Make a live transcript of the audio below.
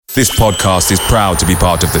This podcast is proud to be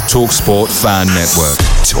part of the TalkSport Fan Network.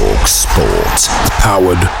 TalkSport.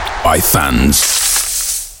 Powered by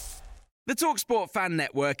fans. The TalkSport Fan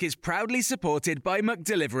Network is proudly supported by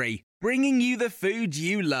McDelivery, bringing you the food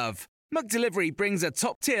you love. McDelivery brings a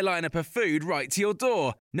top-tier lineup of food right to your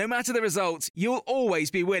door. No matter the result, you'll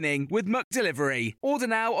always be winning with McDelivery. Order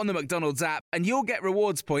now on the McDonald's app and you'll get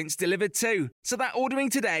rewards points delivered too. So that ordering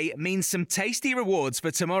today means some tasty rewards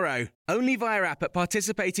for tomorrow. Only via app at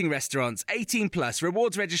participating restaurants. 18 plus.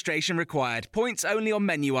 Rewards registration required. Points only on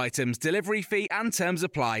menu items. Delivery fee and terms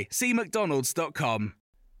apply. See mcdonalds.com.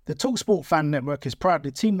 The TalkSport Fan Network is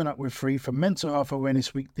proudly teaming up with Free for Mental Health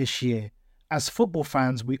Awareness Week this year. As football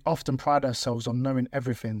fans, we often pride ourselves on knowing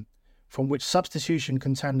everything, from which substitution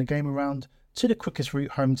can turn the game around to the quickest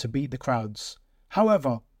route home to beat the crowds.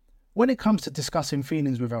 However, when it comes to discussing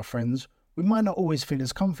feelings with our friends, we might not always feel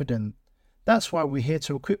as confident. That's why we're here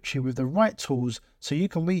to equip you with the right tools so you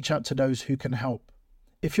can reach out to those who can help.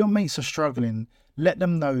 If your mates are struggling, let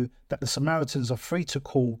them know that the Samaritans are free to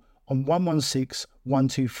call on 116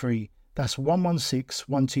 123. That's 116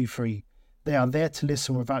 123. They are there to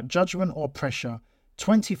listen without judgment or pressure,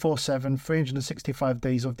 24/7, 365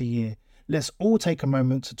 days of the year. Let's all take a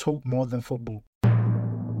moment to talk more than football.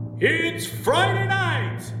 It's Friday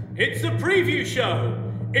night. It's the preview show.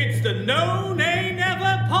 It's the No Nay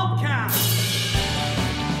Never podcast.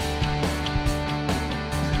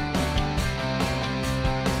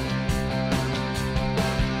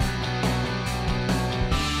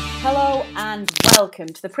 Hello and welcome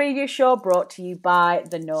to the preview show brought to you by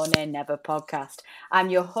the No Nay Never podcast.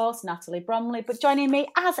 I'm your host, Natalie Bromley, but joining me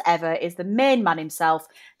as ever is the main man himself,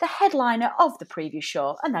 the headliner of the preview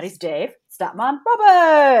show, and that is Dave Statman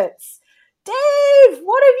Roberts. Dave,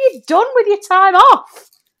 what have you done with your time off?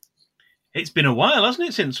 It's been a while, hasn't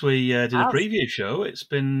it, since we did a preview show? It's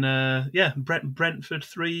been, Brentford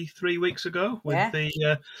three weeks ago with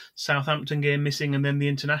the Southampton game missing and then the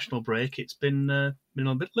international break. It's been a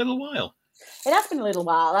little while. It has been a little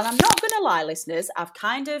while, and I'm not going to lie, listeners, I've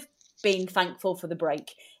kind of been thankful for the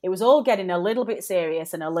break. It was all getting a little bit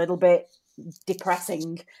serious and a little bit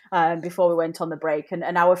depressing before we went on the break,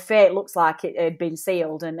 and our fate looks like it had been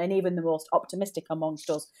sealed, and even the most optimistic amongst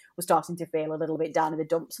us was starting to feel a little bit down in the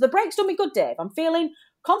dumps. So the break's done me good, Dave. I'm feeling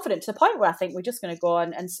confident to the point where I think we're just going to go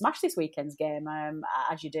and smash this weekend's game,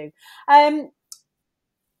 as you do.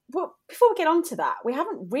 But before we get on to that, we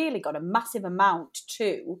haven't really got a massive amount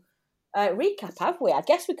to recap, have we? I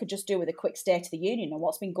guess we could just do with a quick State of the Union and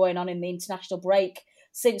what's been going on in the international break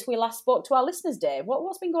since we last spoke to our listeners, Dave.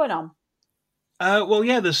 What's been going on?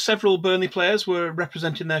 There's several Burnley players were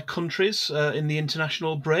representing their countries in the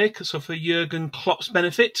international break. So for Jurgen Klopp's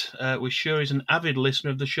benefit, which sure is an avid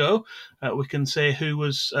listener of the show, we can say who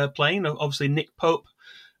was playing. Obviously, Nick Pope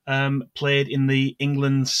played in the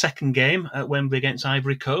England's second game at Wembley against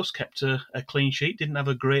Ivory Coast, kept a clean sheet, didn't have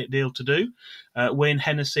a great deal to do. Wayne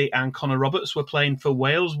Hennessy and Connor Roberts were playing for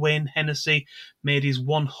Wales. Wayne Hennessy made his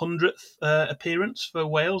 100th appearance for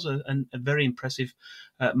Wales, a very impressive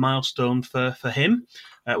milestone for him.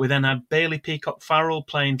 We then had Bailey Peacock-Farrell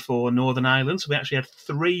playing for Northern Ireland. So we actually had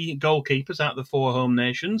three goalkeepers out of the four home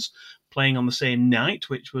nations playing on the same night,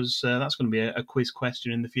 which was that's going to be a quiz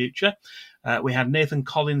question in the future. We had Nathan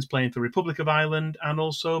Collins playing for Republic of Ireland and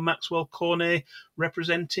also Maxwell Cornet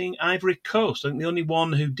representing Ivory Coast. I think the only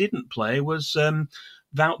one who didn't play was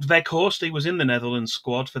Wout Weghorst. He was in the Netherlands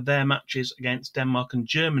squad for their matches against Denmark and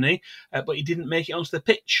Germany, but he didn't make it onto the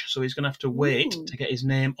pitch, so he's going to have to wait to get his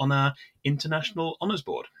name on our international honours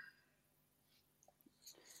board.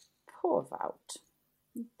 Poor Wout.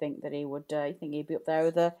 You'd think that he would. You think he'd be up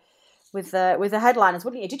there with the headliners,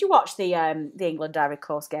 wouldn't you? Did you watch the England Ivory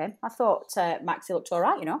Coast game? I thought Maxi looked all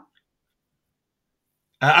right, you know.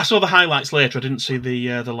 I saw the highlights later. I didn't see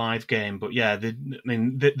the live game, but yeah,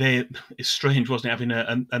 it's strange, wasn't it,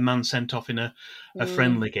 having a man sent off in a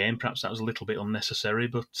friendly game? Perhaps that was a little bit unnecessary,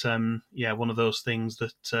 but one of those things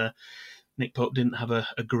that Nick Pope didn't have a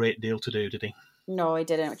great deal to do, did he? No, he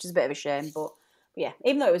didn't, which is a bit of a shame. But yeah,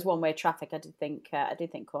 even though it was one-way traffic, I did think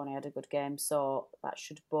Cornet had a good game, so that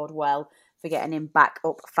should bode well for getting him back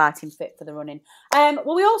up, fighting fit for the running.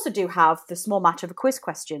 We also do have the small matter of a quiz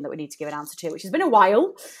question that we need to give an answer to, which has been a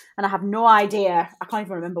while, and I have no idea. I can't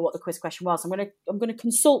even remember what the quiz question was. I'm going to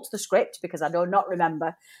consult the script because I do not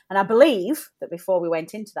remember. And I believe that before we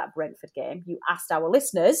went into that Brentford game, you asked our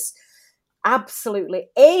listeners absolutely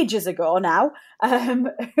ages ago now. I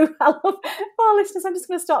love our listeners. I'm just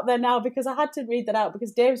going to stop there now because I had to read that out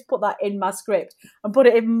because Dave's put that in my script and put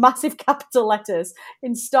it in massive capital letters,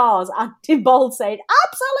 in stars and in bold, saying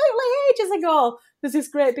absolutely ages ago. There's this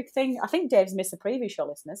great big thing. I think Dave's missed the preview show,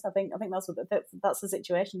 listeners. I think that's the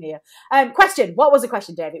situation here. Question. What was the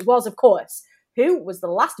question, Dave? It was, of course, who was the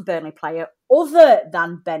last Burnley player other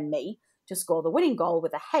than Ben Mee to score the winning goal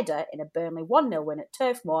with a header in a Burnley 1-0 win at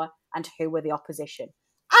Turf Moor, and who were the opposition?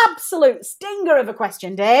 Absolute stinger of a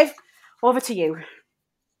question, Dave. Over to you.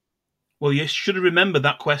 Well, you should have remembered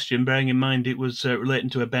that question, bearing in mind it was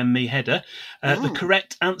relating to a Ben Mee header. The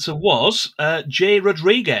correct answer was Jay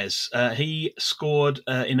Rodriguez. He scored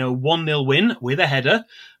in a 1-0 win with a header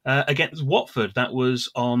against Watford. That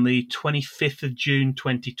was on the 25th of June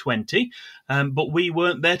 2020. But we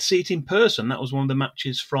weren't there to see it in person. That was one of the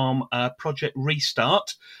matches from Project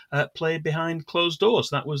Restart, played behind closed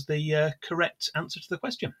doors. That was the correct answer to the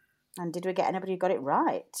question. And did we get anybody who got it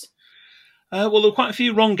right? Well, there were quite a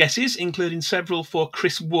few wrong guesses, including several for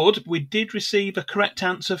Chris Wood. We did receive a correct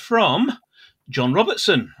answer from John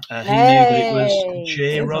Robertson. He knew that it was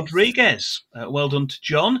Jay Rodriguez. Well done to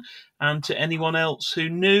John, and to anyone else who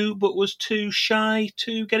knew but was too shy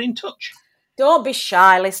to get in touch. Don't be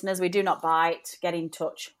shy, listeners. We do not bite. Get in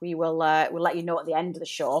touch. We will we'll let you know at the end of the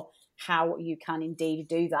show how you can indeed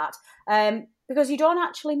do that. Because you don't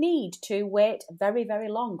actually need to wait very, very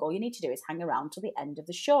long. All you need to do is hang around till the end of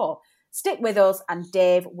the show. Stick with us, and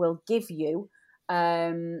Dave will give you...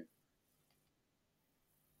 what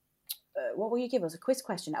will you give us? A quiz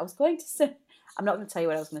question. I was going to say... I'm not going to tell you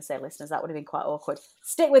what I was going to say, listeners. That would have been quite awkward.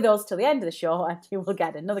 Stick with us till the end of the show, and you will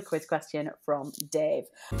get another quiz question from Dave.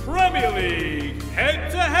 Premier League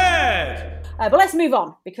head-to-head. But let's move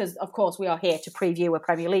on, because, of course, we are here to preview a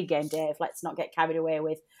Premier League game, Dave. Let's not get carried away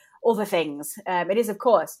with other things. It is, of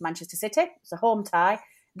course, Manchester City. It's a home tie.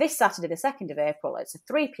 This Saturday, the 2nd of April, it's a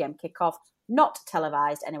 3 p.m. kickoff, not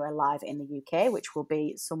televised anywhere live in the UK, which will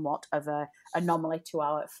be somewhat of an anomaly to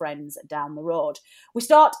our friends down the road. We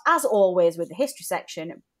start, as always, with the history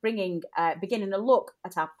section, beginning a look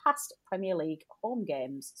at our past Premier League home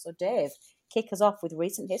games. So, Dave, kick us off with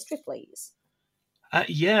recent history, please.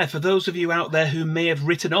 For those of you out there who may have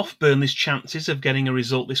written off Burnley's chances of getting a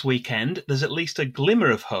result this weekend, there's at least a glimmer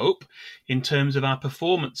of hope in terms of our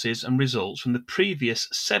performances and results from the previous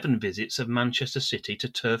 7 visits of Manchester City to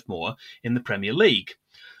Turf Moor in the Premier League,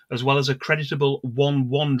 as well as a creditable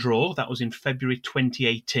 1-1 draw. That was in February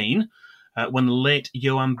 2018, when the late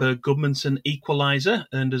Johan Berg Gudmundsson equaliser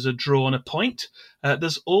earned us a draw and a point.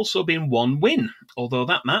 There's also been 1 win, although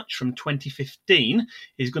that match from 2015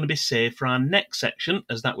 is going to be saved for our next section,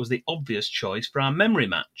 as that was the obvious choice for our memory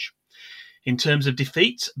match. In terms of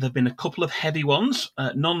defeats, there have been a couple of heavy ones,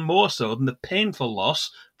 none more so than the painful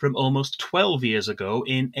loss from almost 12 years ago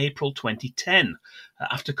in April 2010.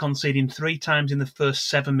 After conceding 3 times in the first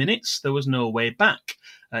 7 minutes, there was no way back.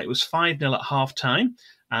 It was 5-0 at half-time,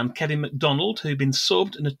 and Kevin McDonald, who'd been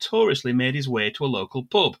subbed, notoriously made his way to a local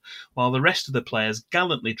pub, while the rest of the players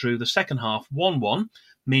gallantly drew the second half 1-1,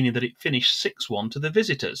 meaning that it finished 6-1 to the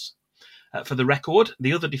visitors. For the record,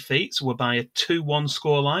 the other defeats were by a 2-1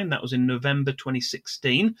 scoreline. That was in November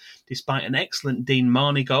 2016, despite an excellent Dean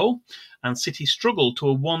Marney goal, and City struggled to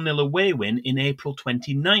a 1-0 away win in April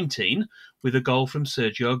 2019 with a goal from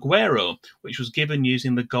Sergio Aguero, which was given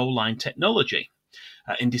using the goal line technology.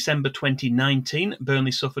 In December 2019,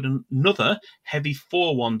 Burnley suffered another heavy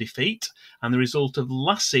 4-1 defeat, and the result of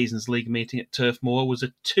last season's league meeting at Turf Moor was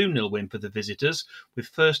a 2-0 win for the visitors, with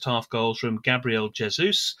first-half goals from Gabriel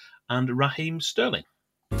Jesus and Raheem Sterling.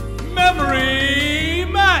 Memory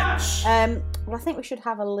match! Well, I think we should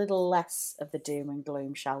have a little less of the doom and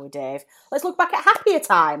gloom, shall we, Dave? Let's look back at happier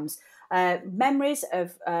times. Memories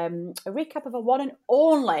of a recap of a one and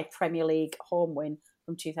only Premier League home win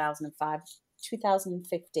from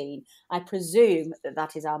 2015. I presume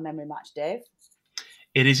that is our memory match, Dave.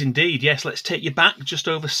 It is indeed, yes. Let's take you back just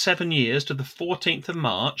over 7 years to the 14th of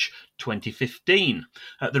March 2015.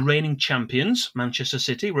 The reigning champions, Manchester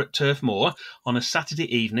City, were at Turf Moor on a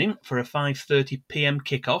Saturday evening for a 5:30 p.m.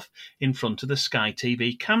 kickoff in front of the Sky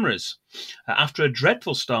TV cameras. After a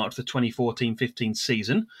dreadful start to the 2014-15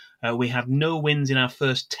 season, we had no wins in our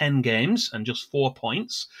first 10 games and just 4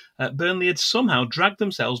 points. Burnley had somehow dragged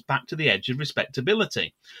themselves back to the edge of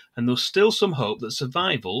respectability, and there was still some hope that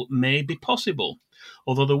survival may be possible,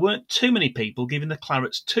 although there weren't too many people giving the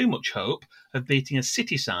Clarets too much hope of beating a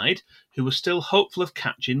City side who were still hopeful of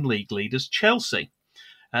catching league leaders Chelsea.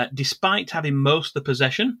 Despite having most of the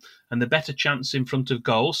possession and the better chance in front of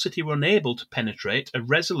goal, City were unable to penetrate a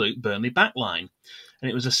resolute Burnley backline. And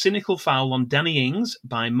it was a cynical foul on Danny Ings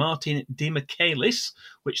by Martin Demichelis,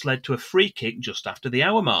 which led to a free kick just after the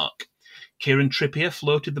hour mark. Kieran Trippier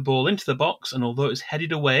floated the ball into the box, and although it was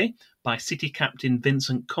headed away by City captain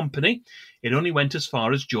Vincent Kompany, it only went as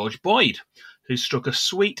far as George Boyd, who struck a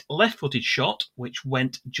sweet left-footed shot which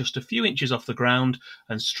went just a few inches off the ground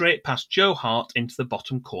and straight past Joe Hart into the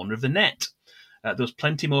bottom corner of the net. There was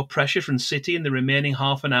plenty more pressure from City in the remaining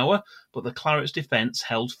half an hour, but the Clarets' defence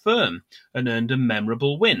held firm and earned a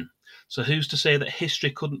memorable win. So who's to say that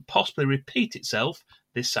history couldn't possibly repeat itself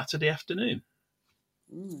this Saturday afternoon?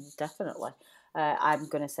 Definitely. I'm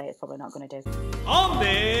going to say it's probably not going to do. On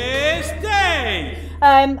this day!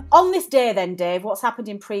 On this day then, Dave, what's happened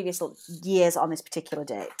in previous years on this particular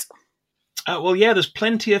date? There's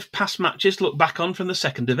plenty of past matches to look back on from the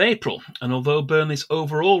 2nd of April. And although Burnley's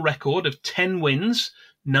overall record of 10 wins,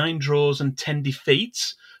 9 draws and 10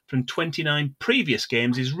 defeats from 29 previous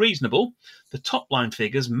games is reasonable, the top-line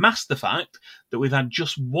figures mask the fact that we've had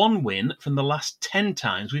just 1 win from the last 10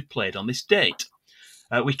 times we've played on this date.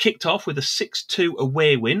 We kicked off with a 6-2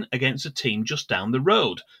 away win against a team just down the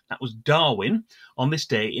road. That was Darwin on this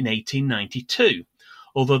day in 1892.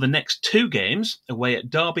 Although the next 2 games, away at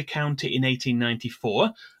Derby County in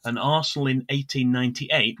 1894 and Arsenal in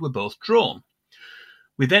 1898, were both drawn.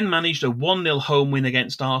 We then managed a 1-0 home win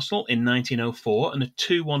against Arsenal in 1904 and a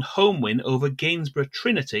 2-1 home win over Gainsborough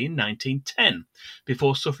Trinity in 1910,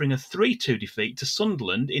 before suffering a 3-2 defeat to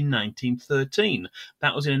Sunderland in 1913.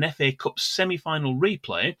 That was in an FA Cup semi-final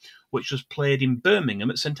replay, which was played in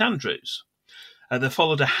Birmingham at St Andrews. There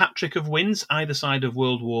followed a hat-trick of wins either side of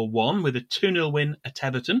World War I, with a 2-0 win at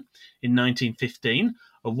Everton in 1915,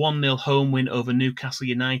 a 1-0 home win over Newcastle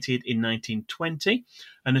United in 1920,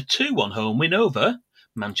 and a 2-1 home win over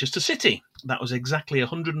Manchester City. That was exactly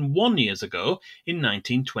 101 years ago in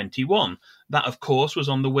 1921. That, of course, was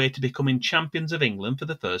on the way to becoming champions of England for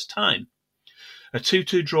the first time. A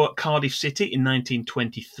 2-2 draw at Cardiff City in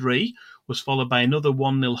 1923 was followed by another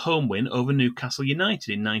 1-0 home win over Newcastle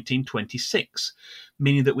United in 1926,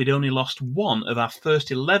 meaning that we'd only lost 1 of our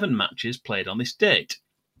first 11 matches played on this date.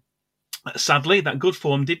 Sadly, that good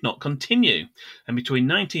form did not continue, and between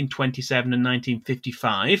 1927 and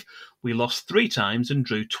 1955, we lost 3 times and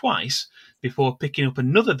drew twice, before picking up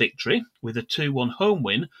another victory with a 2-1 home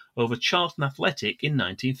win over Charlton Athletic in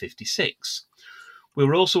 1956. We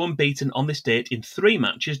were also unbeaten on this date in 3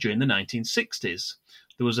 matches during the 1960s.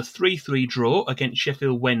 There was a 3-3 draw against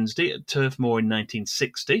Sheffield Wednesday at Turf Moor in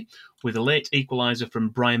 1960, with a late equaliser from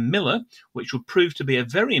Brian Miller, which would prove to be a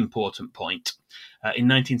very important point. In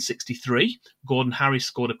 1963, Gordon Harris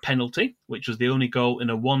scored a penalty, which was the only goal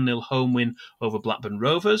in a 1-0 home win over Blackburn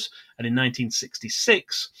Rovers, and in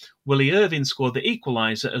 1966, Willie Irvine scored the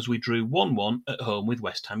equaliser as we drew 1-1 at home with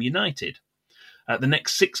West Ham United. The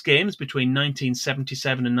next 6 games between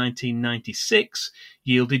 1977 and 1996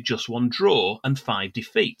 yielded just 1 draw and 5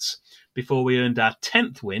 defeats, before we earned our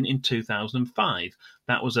 10th win in 2005.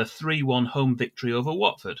 That was a 3-1 home victory over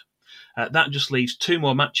Watford. That just leaves 2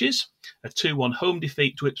 more matches, a 2-1 home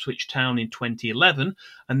defeat to Ipswich Town in 2011,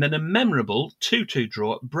 and then a memorable 2-2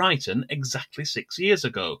 draw at Brighton exactly 6 years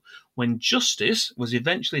ago, when justice was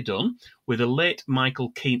eventually done with a late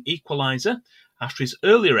Michael Keane equaliser, after his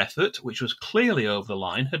earlier effort, which was clearly over the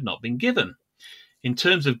line, had not been given. In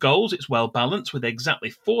terms of goals, it's well balanced, with exactly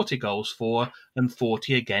 40 goals for and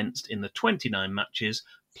 40 against in the 29 matches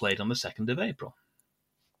played on the 2nd of April.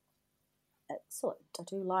 Excellent. I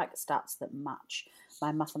do like stats that match.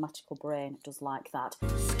 My mathematical brain does like that.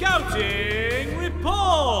 Scouting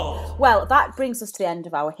report! Well, that brings us to the end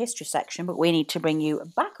of our history section, but we need to bring you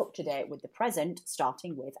back up to date with the present,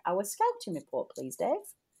 starting with our scouting report, please, Dave.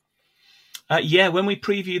 When we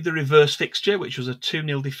previewed the reverse fixture, which was a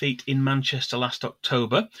 2-0 defeat in Manchester last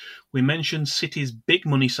October, we mentioned City's big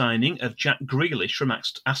money signing of Jack Grealish from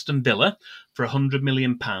Aston Villa for £100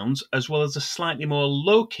 million, as well as a slightly more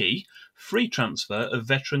low-key free transfer of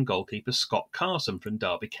veteran goalkeeper Scott Carson from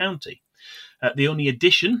Derby County. The only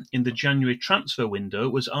addition in the January transfer window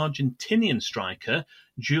was Argentinian striker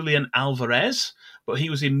Julian Alvarez, but he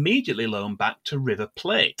was immediately loaned back to River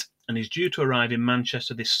Plate and is due to arrive in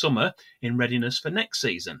Manchester this summer in readiness for next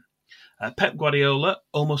season. Pep Guardiola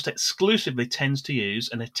almost exclusively tends to use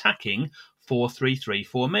an attacking 4-3-3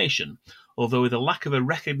 formation, although with a lack of a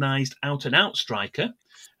recognised out-and-out striker,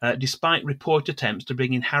 despite reported attempts to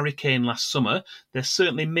bring in Harry Kane last summer, they're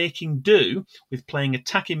certainly making do with playing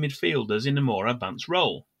attacking midfielders in a more advanced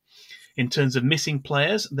role. In terms of missing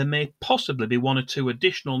players, there may possibly be 1 or 2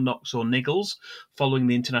 additional knocks or niggles following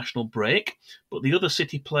the international break, but the other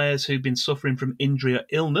City players who've been suffering from injury or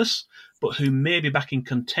illness, but who may be back in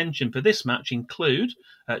contention for this match include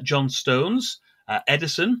John Stones,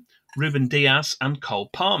 Edison, Ruben Diaz and Cole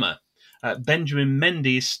Palmer. Benjamin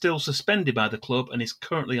Mendy is still suspended by the club and is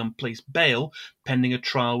currently on police bail, pending a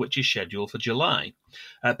trial which is scheduled for July.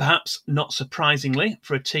 Perhaps not surprisingly,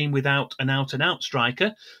 for a team without an out-and-out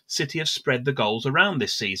striker, City have spread the goals around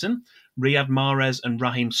this season. Riyad Mahrez and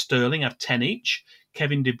Raheem Sterling have 10 each.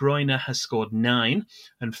 Kevin De Bruyne has scored 9,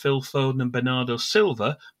 and Phil Foden and Bernardo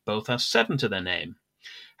Silva both have 7 to their name.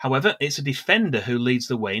 However, it's a defender who leads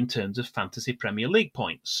the way in terms of Fantasy Premier League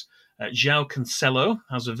points. João Cancelo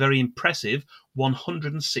has a very impressive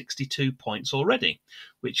 162 points already,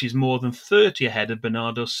 which is more than 30 ahead of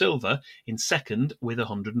Bernardo Silva in second with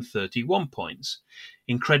 131 points.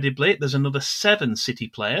 Incredibly, there's another 7 City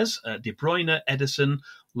players, De Bruyne, Ederson,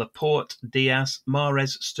 Laporte, Diaz,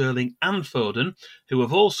 Mahrez, Sterling and Foden, who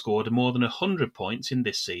have all scored more than 100 points in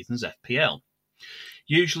this season's FPL.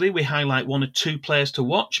 Usually we highlight 1 or 2 players to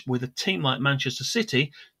watch. With a team like Manchester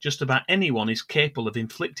City, just about anyone is capable of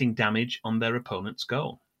inflicting damage on their opponent's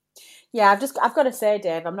goal. Yeah, I've got to say,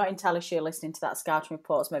 Dave, I'm not entirely sure listening to that scouting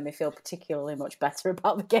report's made me feel particularly much better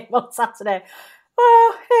about the game on Saturday.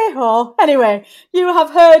 Oh, hey-ho. Anyway, you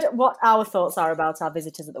have heard what our thoughts are about our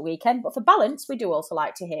visitors at the weekend, but for balance, we do also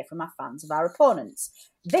like to hear from our fans of our opponents.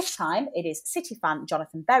 This time, it is City fan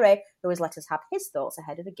Jonathan Berry who has let us have his thoughts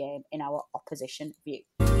ahead of the game in our Opposition View.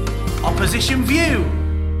 Opposition View!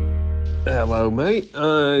 Hello, mate.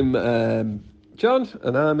 I'm John,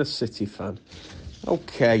 and I'm a City fan.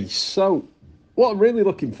 Okay, so what I'm really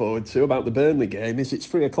looking forward to about the Burnley game is it's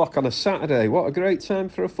 3 o'clock on a Saturday. What a great time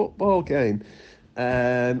for a football game.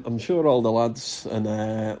 I'm sure all the lads and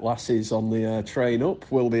lasses on the train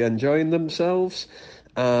up will be enjoying themselves.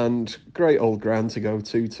 And great old ground to go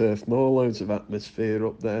to, Turf Moor, loads of atmosphere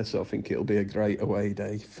up there, so I think it'll be a great away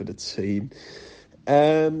day for the team.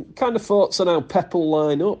 Kind of thoughts on how Pep will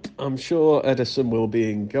line up. I'm sure Ederson will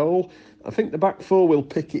be in goal. I think the back four will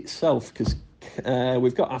pick itself because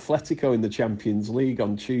we've got Atletico in the Champions League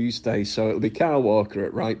on Tuesday, so it'll be Kyle Walker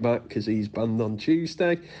at right back because he's banned on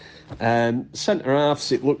Tuesday. Centre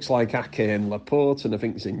halves, it looks like Ake and Laporte, and I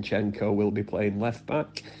think Zinchenko will be playing left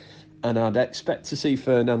back. And I'd expect to see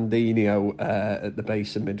Fernandinho at the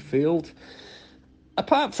base of midfield.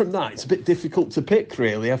 Apart from that, it's a bit difficult to pick,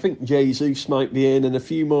 really. I think Jesus might be in and a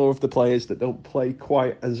few more of the players that don't play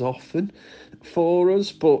quite as often for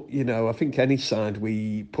us. But, you know, I think any side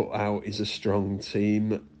we put out is a strong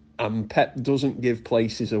team. And Pep doesn't give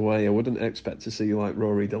places away. I wouldn't expect to see like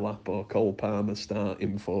Rory Delap or Cole Palmer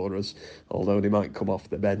starting for us, although they might come off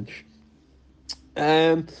the bench.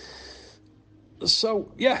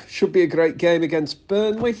 So, yeah, should be a great game against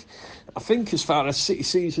Burnley. I think as far as City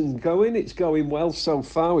season's going, it's going well so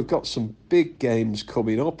far. We've got some big games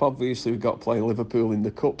coming up. Obviously, we've got to play Liverpool in the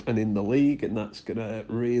Cup and in the League, and that's going to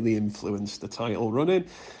really influence the title running.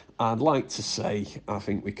 I'd like to say I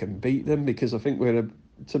think we can beat them because I think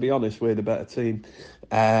to be honest, we're the better team.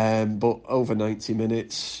 But over 90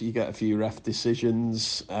 minutes, you get a few ref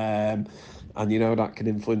decisions, and, you know, that can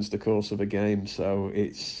influence the course of a game. So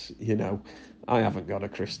it's, you know, I haven't got a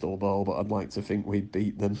crystal ball, but I'd like to think we'd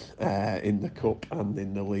beat them in the Cup and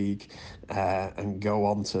in the League and go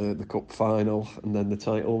on to the Cup final and then the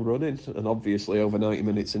title running. And obviously, over 90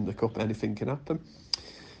 minutes in the Cup, anything can happen.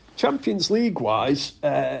 Champions League-wise,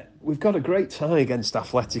 we've got a great tie against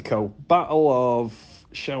Atletico. Battle of,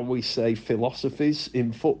 shall we say, philosophies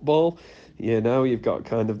in football. You know, you've got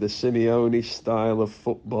kind of the Simeone style of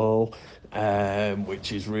football,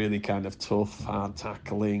 which is really kind of tough, hard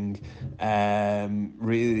tackling,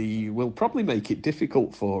 really will probably make it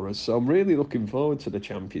difficult for us. So I'm really looking forward to the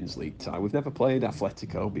Champions League tie. We've never played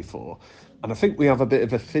Atletico before, and I think we have a bit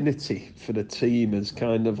of affinity for the team as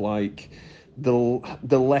kind of like the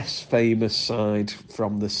less famous side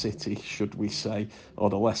from the city, should we say, or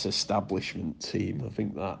the less establishment team. I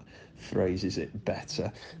think that phrases it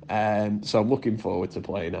better. So I'm looking forward to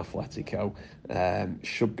playing Atletico.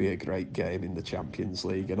 Should be a great game in the Champions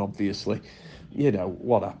League, and obviously, you know,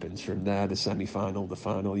 what happens from there, the semi-final, the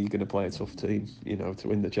final, you're going to play a tough team. You know, to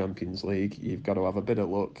win the Champions League, you've got to have a bit of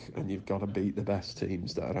luck and you've got to beat the best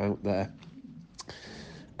teams that are out there.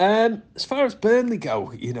 As far as Burnley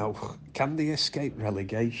go, you know, can they escape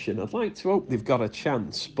relegation? I'd like to hope they've got a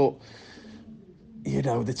chance, but you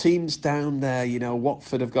know, the teams down there, you know,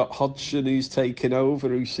 Watford have got Hodgson who's taken over,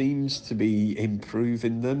 who seems to be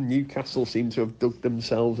improving them. Newcastle seem to have dug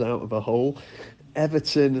themselves out of a hole.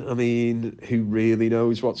 Everton, I mean, who really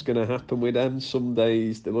knows what's going to happen with them? Some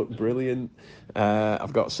days they look brilliant.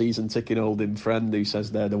 I've got a season-ticking holding friend who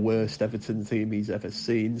says they're the worst Everton team he's ever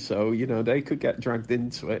seen. So, you know, they could get dragged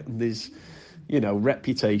into it. And there's, you know,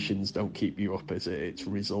 reputations don't keep you up, as it's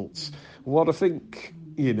results. What I think,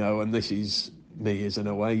 you know, and this is me as an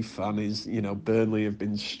away fan is, Burnley have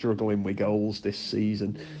been struggling with goals this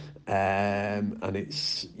season, and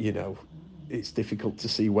it's difficult to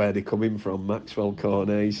see where they're coming from. Maxwell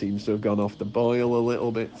Cornet seems to have gone off the boil a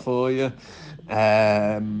little bit for you.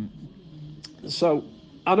 So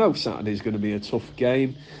I know Saturday's going to be a tough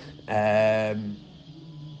game.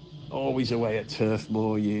 Always away at Turf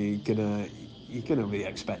Moor, you're gonna be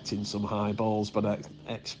expecting some high balls, but I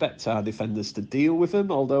expect our defenders to deal with them.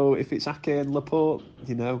 Although if it's Ake and Laporte,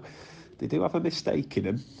 they do have a mistake in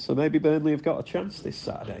them. So maybe Burnley have got a chance this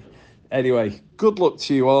Saturday. Anyway, good luck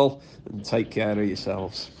to you all and take care of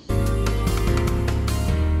yourselves.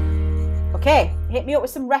 Okay, hit me up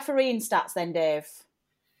with some refereeing stats then, Dave.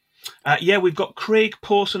 We've got Craig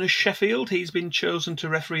Pawson of Sheffield. He's been chosen to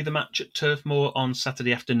referee the match at Turf Moor on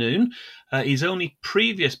Saturday afternoon. His only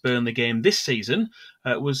previous Burnley game this season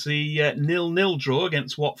was the 0-0 draw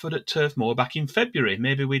against Watford at Turf Moor back in February.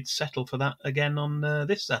 Maybe we'd settle for that again on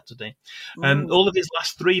this Saturday. All of his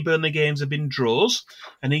last 3 Burnley games have been draws,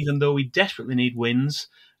 and even though we desperately need wins,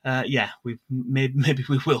 maybe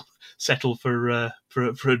we will settle for a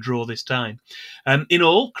draw this time. In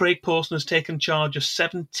all, Craig Pawson has taken charge of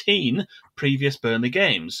 17 previous Burnley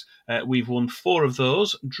games. We've won 4 of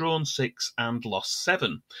those, drawn 6 and lost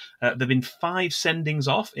 7. There have been 5 sendings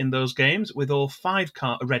off in those games, with all 5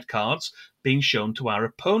 red cards being shown to our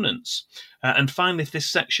opponents. And finally, for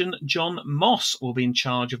this section, John Moss will be in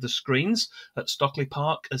charge of the screens at Stockley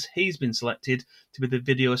Park, as he's been selected to be the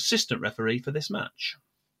video assistant referee for this match.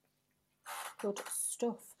 Good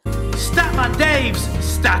stuff. Statman Dave's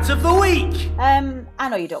Stat of the Week. I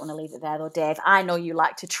know you don't want to leave it there though, Dave. I know you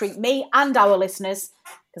like to treat me and our listeners,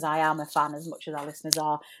 because I am a fan as much as our listeners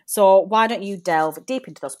are. So why don't you delve deep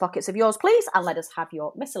into those pockets of yours, please, and let us have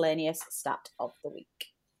your miscellaneous Stat of the Week.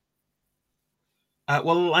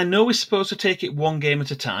 Well, I know we're supposed to take it one game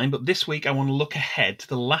at a time, but this week I want to look ahead to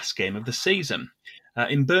the last game of the season.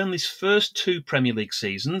 In Burnley's first 2 Premier League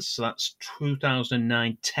seasons, so that's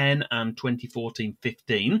 2009-10 and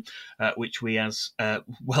 2014-15, which we, as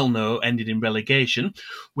well know, ended in relegation,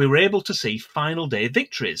 we were able to see final day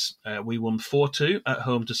victories. We won 4-2 at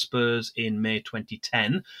home to Spurs in May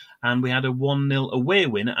 2010, and we had a 1-0 away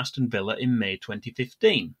win at Aston Villa in May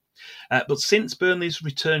 2015. But since Burnley's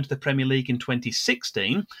return to the Premier League in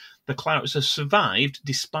 2016, the Clarets have survived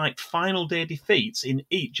despite final day defeats in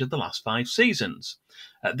each of the last 5 seasons.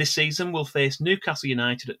 This season we'll face Newcastle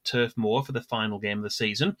United at Turf Moor for the final game of the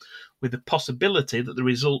season, with the possibility that the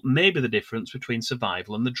result may be the difference between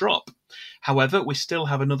survival and the drop. However, we still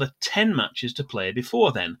have another 10 matches to play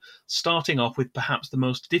before then, starting off with perhaps the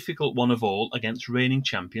most difficult one of all against reigning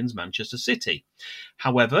champions Manchester City.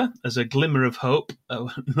 However, as a glimmer of hope,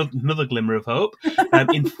 another glimmer of hope,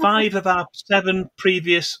 in 5 of our 7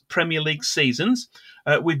 previous Premier League seasons,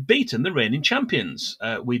 we've beaten the reigning champions.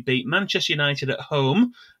 We beat Manchester United at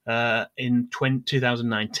home in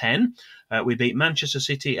 2009-10. We beat Manchester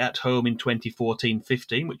City at home in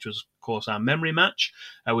 2014-15, which was, of course, our memory match.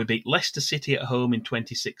 We beat Leicester City at home in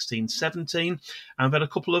 2016-17. And we've had a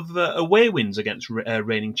couple of away wins against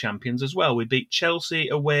reigning champions as well. We beat Chelsea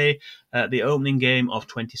away at the opening game of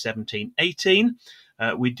 2017-18.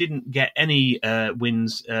 We didn't get any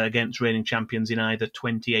wins against reigning champions in either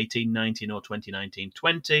 2018-19 or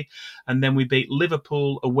 2019-20. And then we beat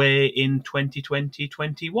Liverpool away in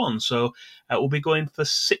 2020-21. So we'll be going for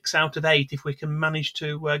 6 out of 8 if we can manage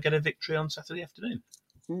to get a victory on Saturday afternoon.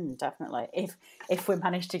 Definitely. If we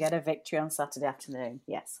manage to get a victory on Saturday afternoon.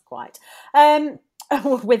 Yes, quite.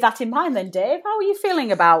 With that in mind then, Dave, how are you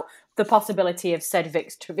feeling about the possibility of said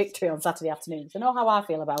victory on Saturday afternoon? So know how I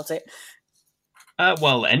feel about it.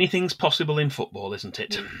 Well, anything's possible in football, isn't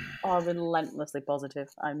it? Oh, relentlessly positive.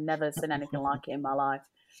 I've never seen anything like it in my life.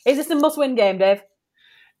 Is this a must-win game, Dave?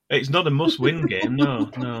 It's not a must-win game.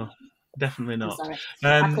 No, definitely not.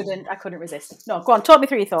 I'm sorry. I couldn't resist. No, go on. Talk me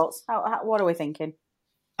through your thoughts. What are we thinking?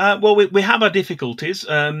 Well, we have our difficulties.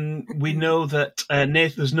 We know that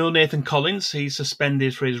there's no Nathan Collins. He's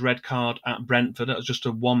suspended for his red card at Brentford. That was just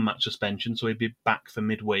a 1-match suspension, so he'd be back for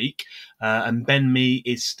midweek. And Ben Mee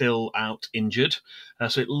is still out injured.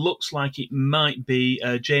 So it looks like it might be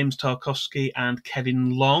James Tarkowski and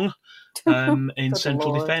Kevin Long in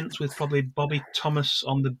central defence, with probably Bobby Thomas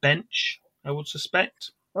on the bench, I would suspect.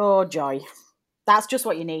 Oh, joy. That's just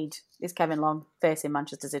what you need, is Kevin Long facing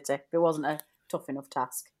Manchester City. If it wasn't a tough enough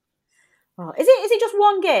task. Oh, is it just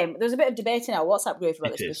one game? There's a bit of debate in our WhatsApp group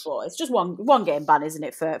about this before. It's just one game ban, isn't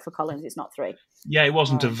it, for Collins? It's not 3. Yeah, it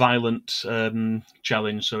wasn't a violent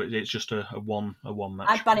challenge, so it's just a one match.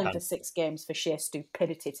 I'd ban him for 6 games for sheer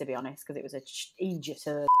stupidity, to be honest, because it was a Egypt.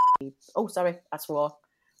 Oh, sorry, I swore.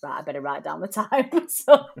 Right, I better write down the time.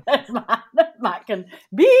 So there's Matt can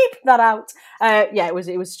beep that out. Yeah, it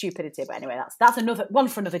was stupidity. But anyway, that's another one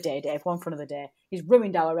for another day, Dave. One for another day. He's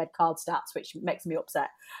ruined our red card stats, which makes me upset.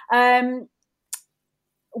 We've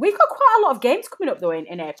got quite a lot of games coming up though in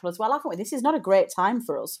April as well, haven't we? This is not a great time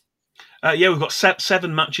for us. Yeah, we've got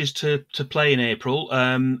 7 matches to play in April,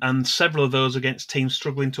 and several of those against teams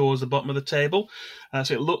struggling towards the bottom of the table.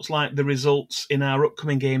 So it looks like the results in our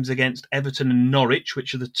upcoming games against Everton and Norwich,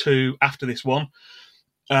 which are the 2 after this one,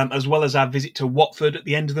 as well as our visit to Watford at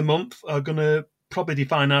the end of the month, are going to probably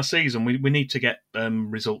define our season. We need to get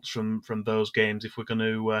results from those games if we're going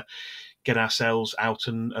to get ourselves out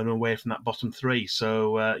and away from that bottom 3.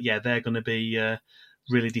 So, they're going to be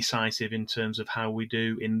really decisive in terms of how we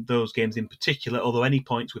do in those games in particular, although any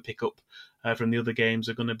points we pick up from the other games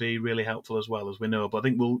are going to be really helpful as well, as we know. But I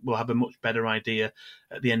think we'll have a much better idea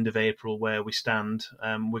at the end of April where we stand.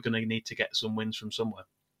 We're going to need to get some wins from somewhere.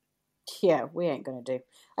 Yeah, we ain't going to do.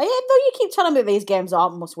 Though you keep telling me these games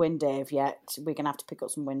aren't must-win, Dave, yet we're going to have to pick up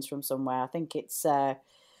some wins from somewhere. I think it's...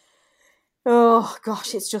 oh,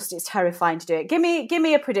 gosh, it's terrifying to do it. Give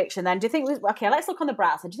me a prediction then. Do you think... Okay, let's look on the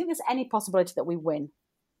bright side. Do you think there's any possibility that we win?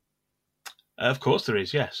 Of course there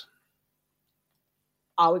is, yes.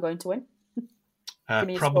 Are we going to win?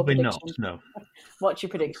 Probably not, no. What's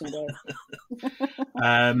your prediction, Dave?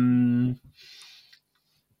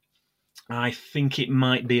 I think it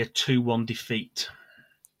might be a 2-1 defeat,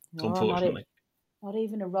 unfortunately. Not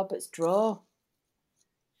even a Roberts draw.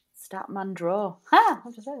 Statman draw. Ha!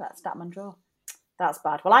 How to say that? Statman draw. That's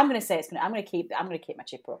bad. Well, I'm going to say I'm going to keep my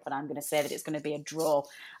chipper up, and I'm going to say that it's going to be a draw.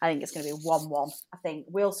 I think it's going to be 1-1. I think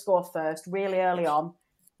we'll score first, really early on.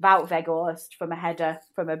 Wout Weghorst from a header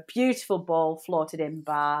from a beautiful ball floated in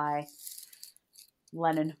by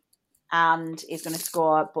Lennon, and he's going to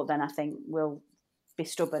score. But then I think we'll be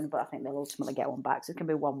stubborn, but I think they'll ultimately get one back. So it can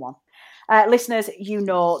be 1-1. Listeners, you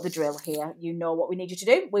know the drill here. You know what we need you to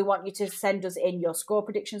do. We want you to send us in your score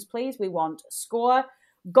predictions, please. We want score,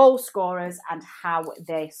 goal scorers, and how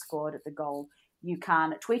they scored the goal. You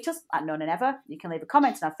can tweet us at None and Ever. You can leave a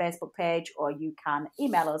comment on our Facebook page, or you can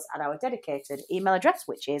email us at our dedicated email address,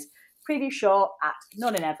 which is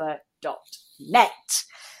previewshow@noneandever.net.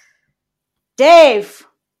 Dave,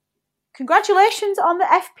 congratulations on the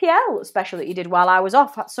FPL special that you did while I was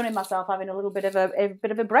off, sunning myself, having a little bit of a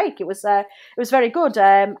break. It was very good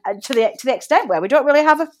to the extent where we don't really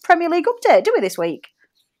have a Premier League update, do we, this week?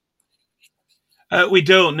 We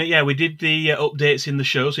don't. Yeah, we did the updates in the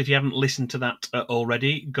show, so if you haven't listened to that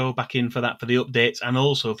already, go back in for that for the updates, and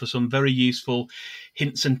also for some very useful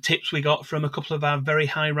hints and tips we got from a couple of our very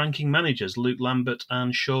high-ranking managers, Luke Lambert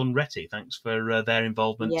and Sean Retty. Thanks for their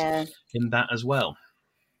involvement in that as well.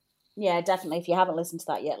 Yeah, definitely. If you haven't listened to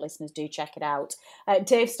that yet, listeners, do check it out.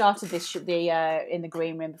 Dave started this in the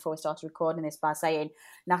green room before we started recording this by saying,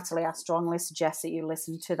 Natalie, I strongly suggest that you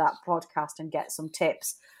listen to that podcast and get some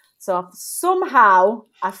tips. So somehow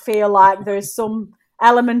I feel like there is some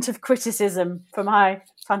element of criticism from High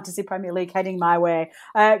Fantasy Premier League heading my way.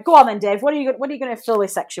 Go on then, Dave. What are you going to fill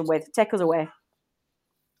this section with? Take us away.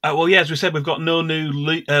 Well, yeah, as we said, we've got no new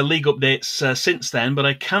league updates since then, but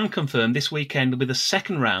I can confirm this weekend will be the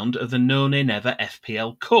second round of the No Nay Never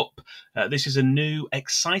FPL Cup. This is a new,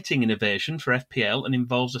 exciting innovation for FPL and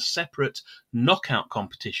involves a separate knockout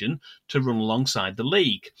competition to run alongside the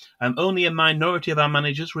league. Only a minority of our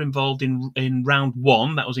managers were involved in round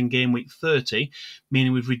 1, that was in game week 30,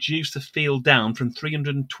 meaning we've reduced the field down from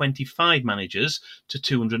 325 managers to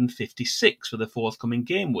 256 for the forthcoming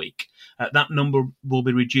game week. That number will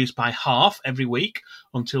be reduced by half every week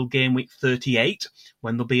until game week 38,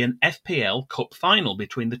 when there'll be an FPL Cup final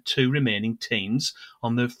between the 2 remaining teams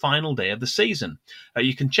on the final day of the season.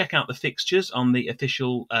 You can check out the fixtures on the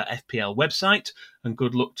official FPL website, and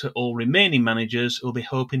good luck to all remaining managers who'll be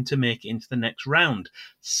hoping to make it into the next round.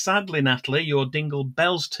 Sadly, Natalie, your Dingle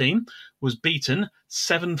Bells team was beaten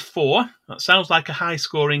 7-4. That sounds like a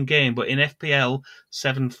high-scoring game, but in FPL,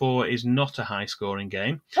 7-4 is not a high-scoring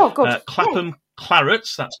game. Oh, good. Clapham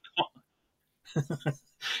Clarets, that's...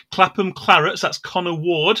 Clapham Clarets, that's Connor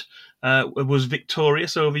Ward, was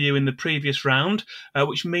victorious over you in the previous round,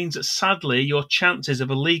 which means that sadly your chances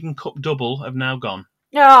of a League and Cup double have now gone.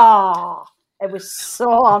 Oh, it was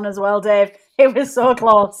so on as well, Dave. It was so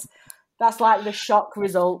close. That's like the shock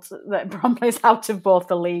result that Bromley's out of both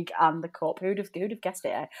the League and the Cup. Who'd have guessed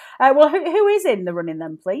it? Well, who is in the running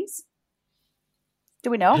then, please?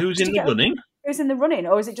 Do we know? Who's in the running? Who's in the running?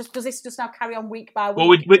 Or does this just now carry on week by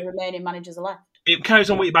week? The remaining managers are left? it carries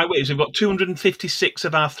on week by week. So we've got 256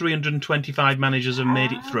 of our 325 managers have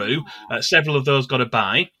made it through. Several of those got a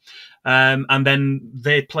bye. And then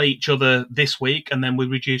they play each other this week, and then we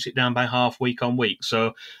reduce it down by half week on week.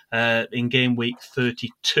 So in game week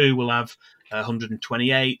 32, we'll have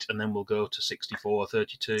 128, and then we'll go to 64,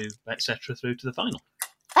 32, etc. through to the final.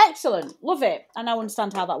 Excellent. Love it. I now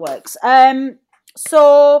understand how that works.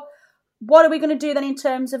 So what are we going to do then in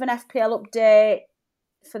terms of an FPL update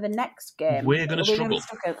for the next game? We're going to struggle.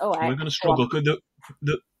 We're going to struggle.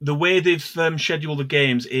 The way they've scheduled the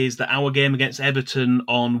games is that our game against Everton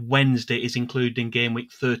on Wednesday is included in game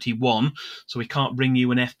week 31, so we can't bring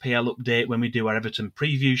you an FPL update when we do our Everton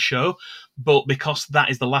preview show. But because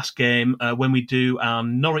that is the last game, when we do our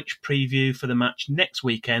Norwich preview for the match next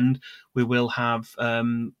weekend, we will have,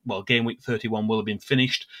 game week 31 will have been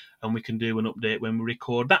finished, and we can do an update when we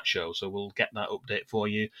record that show. So we'll get that update for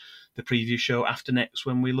you, the preview show after next,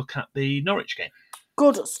 when we look at the Norwich game.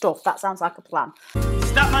 Good stuff. That sounds like a plan.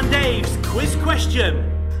 Statman Dave's quiz question.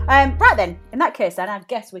 Right then, in that case then, I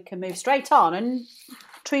guess we can move straight on and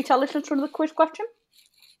treat our listeners to another quiz question.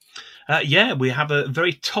 We have a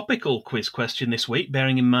very topical quiz question this week,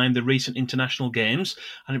 bearing in mind the recent international games,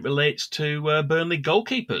 and it relates to Burnley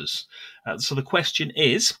goalkeepers. So the question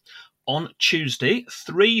is, on Tuesday,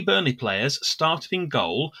 3 Burnley players started in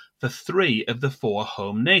goal for 3 of the 4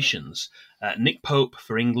 home nations. Nick Pope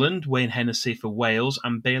for England, Wayne Hennessy for Wales,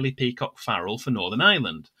 and Bailey Peacock-Farrell for Northern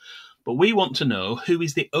Ireland. But we want to know who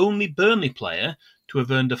is the only Burnley player to have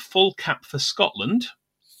earned a full cap for Scotland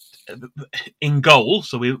in goal,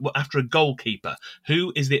 so after a goalkeeper.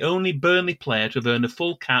 Who is the only Burnley player to have earned a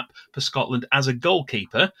full cap for Scotland as a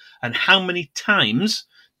goalkeeper, and how many times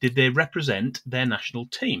did they represent their national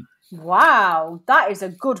team? Wow, that is a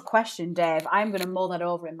good question, Dave. I'm going to mull that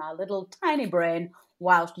over in my little tiny brain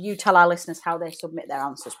whilst you tell our listeners how they submit their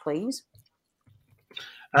answers, please.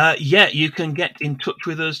 You can get in touch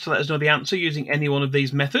with us to let us know the answer using any one of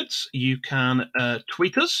these methods. You can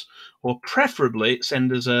tweet us, or preferably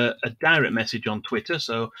send us a direct message on Twitter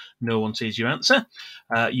so no one sees your answer.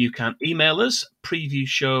 You can email us,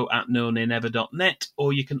 previewshow@nonamenever.net,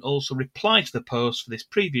 or you can also reply to the post for this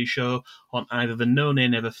preview show on either the No Name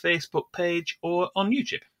Never Facebook page or on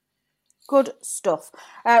YouTube. Good stuff.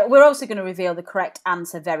 We're also going to reveal the correct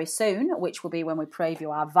answer very soon, which will be when we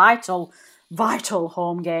preview our vital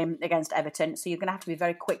home game against Everton. So you're going to have to be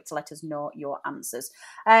very quick to let us know your answers.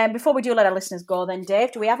 Before we do let our listeners go then,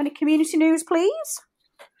 Dave, do we have any community news, please?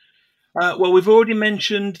 We've already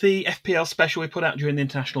mentioned the FPL special we put out during the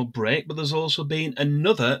international break, but there's also been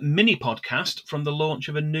another mini podcast from the launch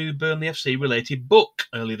of a new Burnley FC related book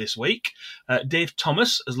earlier this week. Dave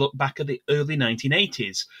Thomas has looked back at the early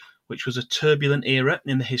 1980s, which was a turbulent era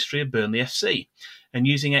in the history of Burnley FC. And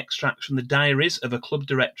using extracts from the diaries of a club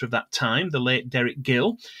director of that time, the late Derek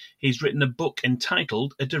Gill, he's written a book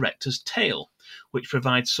entitled A Director's Tale, which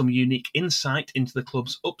provides some unique insight into the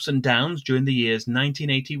club's ups and downs during the years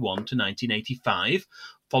 1981 to 1985,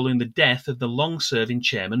 following the death of the long-serving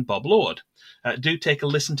chairman Bob Lord. Do take a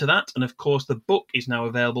listen to that, and of course the book is now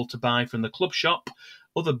available to buy from the club shop,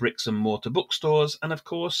 other bricks and mortar bookstores, and of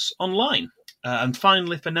course online. And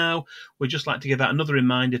finally, for now, we'd just like to give out another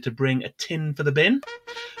reminder to bring a tin for the bin,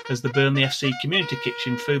 as the Burnley FC Community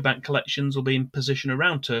Kitchen food bank collections will be in position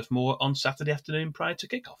around Turf Moor on Saturday afternoon prior to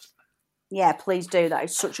kick-off. Yeah, please do. That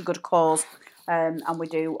is such a good cause. And we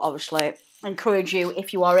do obviously encourage you,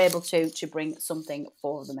 if you are able to bring something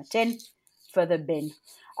for them, a tin for the bin.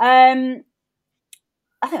 I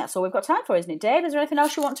think that's all we've got time for, isn't it, Dave? Is there anything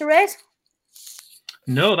else you want to raise?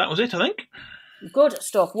 No, that was it, I think. Good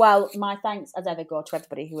stuff. Well, my thanks as ever go to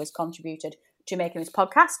everybody who has contributed to making this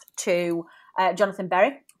podcast, to Jonathan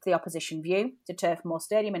Berry for the Opposition View, to Turf Moor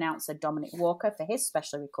Stadium announcer Dominic Walker for his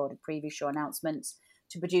specially recorded preview show announcements,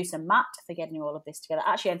 to producer Matt for getting all of this together.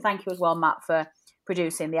 Actually, and thank you as well, Matt, for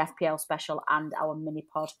producing the FPL special and our mini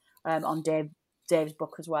pod on Dave's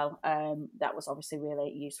book as well. That was obviously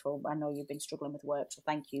really useful. I know you've been struggling with work, so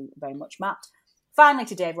thank you very much, Matt. Finally,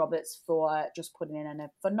 to Dave Roberts for just putting in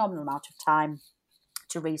a phenomenal amount of time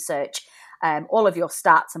to research all of your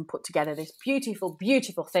stats and put together this beautiful,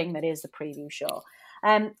 beautiful thing that is the preview show.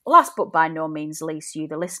 Last but by no means least, you,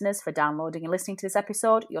 the listeners, for downloading and listening to this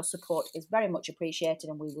episode. Your support is very much appreciated,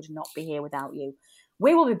 and we would not be here without you.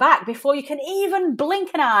 We will be back before you can even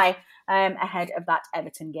blink an eye ahead of that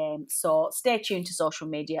Everton game. So stay tuned to social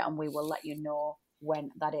media, and we will let you know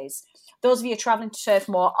when that is. Those of you travelling to Turf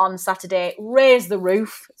Moor on Saturday, raise the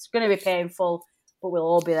roof. It's going to be painful, but we'll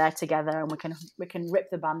all be there together, and we can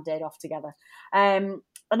rip the Band-Aid off together.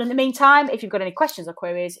 And in the meantime, if you've got any questions or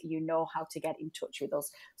queries, you know how to get in touch with us.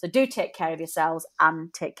 So do take care of yourselves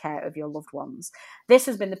and take care of your loved ones. This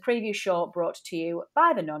has been the preview show brought to you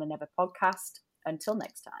by the No Nay Never podcast. Until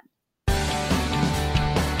next time.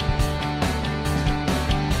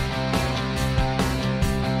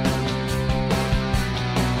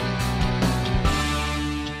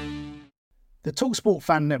 The TalkSport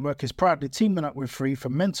Fan Network is proudly teaming up with Free for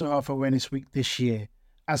Mental Health Awareness Week this year.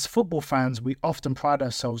 As football fans, we often pride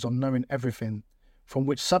ourselves on knowing everything, from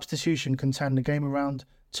which substitution can turn the game around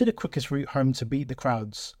to the quickest route home to beat the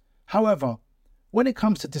crowds. However, when it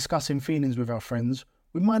comes to discussing feelings with our friends,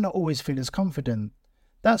 we might not always feel as confident.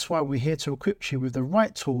 That's why we're here to equip you with the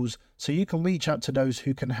right tools so you can reach out to those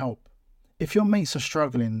who can help. If your mates are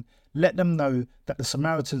struggling, let them know that the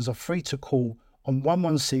Samaritans are free to call on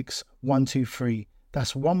 116 123.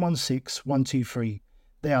 That's 116 123.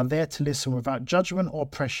 They are there to listen without judgment or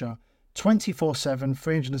pressure, 24/7,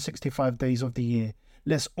 365 days of the year.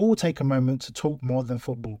 Let's all take a moment to talk more than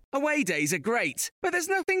football. Away days are great, but there's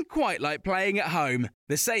nothing quite like playing at home.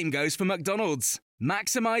 The same goes for McDonald's.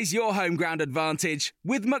 Maximise your home ground advantage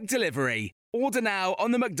with McDelivery. Order now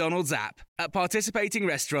on the McDonald's app. At participating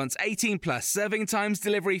restaurants, 18 plus, serving times,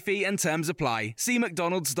 delivery fee and terms apply. See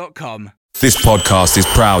mcdonalds.com. This podcast is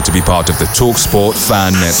proud to be part of the TalkSport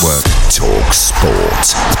Fan Network.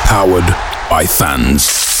 TalkSport. Powered by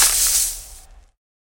fans.